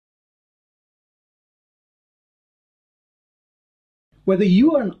Whether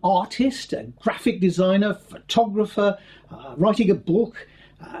you are an artist, a graphic designer, photographer, writing a book,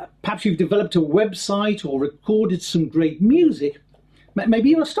 perhaps you've developed a website or recorded some great music, maybe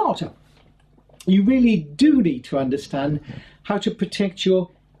you're a starter. You really do need to understand how to protect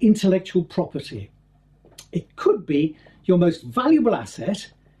your intellectual property. It could be your most valuable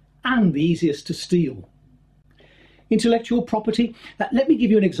asset and the easiest to steal. Intellectual property, let me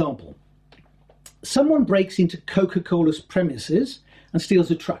give you an example. Someone breaks into Coca-Cola's premises and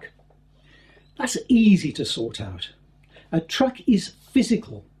steals a truck. That's easy to sort out. A truck is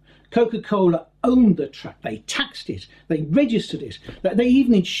physical. Coca-Cola owned the truck, they taxed it, they registered it, they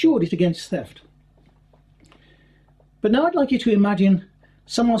even insured it against theft. But now I'd like you to imagine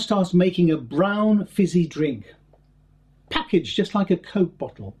someone starts making a brown fizzy drink, packaged just like a Coke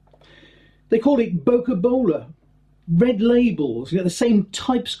bottle. They call it Boca-Bola, red labels, the same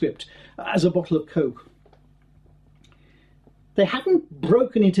typescript as a bottle of Coke. They haven't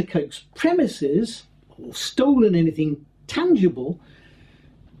broken into Coke's premises or stolen anything tangible,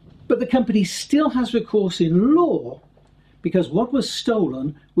 but the company still has recourse in law because what was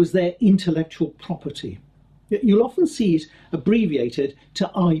stolen was their intellectual property. You'll often see it abbreviated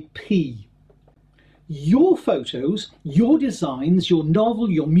to IP. Your photos, your designs, your novel,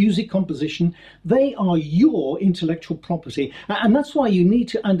 your music composition, they are your intellectual property. And that's why you need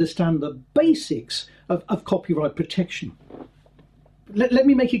to understand the basics of copyright protection. Let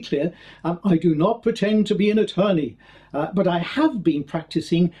me make it clear, I do not pretend to be an attorney, but I have been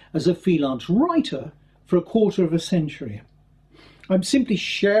practicing as a freelance writer for a quarter of a century. I'm simply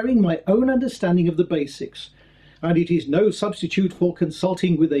sharing my own understanding of the basics, and it is no substitute for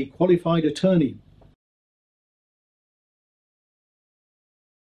consulting with a qualified attorney.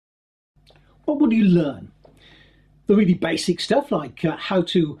 What would you learn? The really basic stuff like how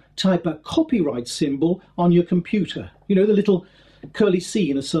to type a copyright symbol on your computer. You know, the little curly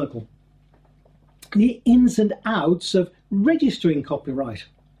C in a circle. The ins and outs of registering copyright.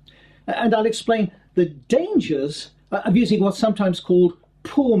 And I'll explain the dangers of using what's sometimes called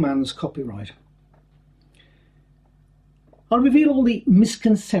poor man's copyright. I'll reveal all the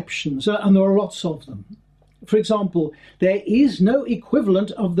misconceptions, and there are lots of them. For example, there is no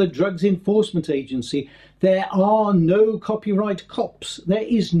equivalent of the Drugs Enforcement Agency. There are no copyright cops. There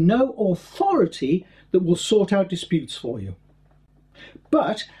is no authority that will sort out disputes for you.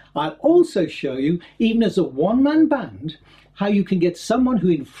 But I'll also show you, even as a one-man band, how you can get someone who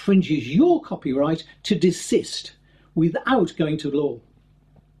infringes your copyright to desist without going to law.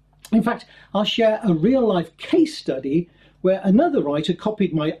 In fact, I'll share a real-life case study where another writer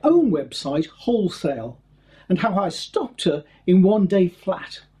copied my own website wholesale, and how I stopped her in one day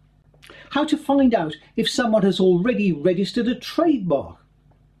flat. How to find out if someone has already registered a trademark.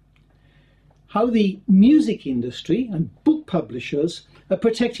 How the music industry and book publishers are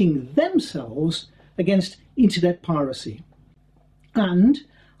protecting themselves against internet piracy. And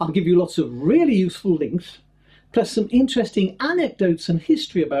I'll give you lots of really useful links, plus some interesting anecdotes and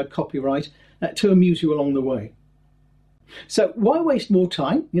history about copyright to amuse you along the way. So why waste more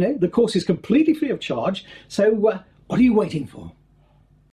time? You know, the course is completely free of charge, so what are you waiting for?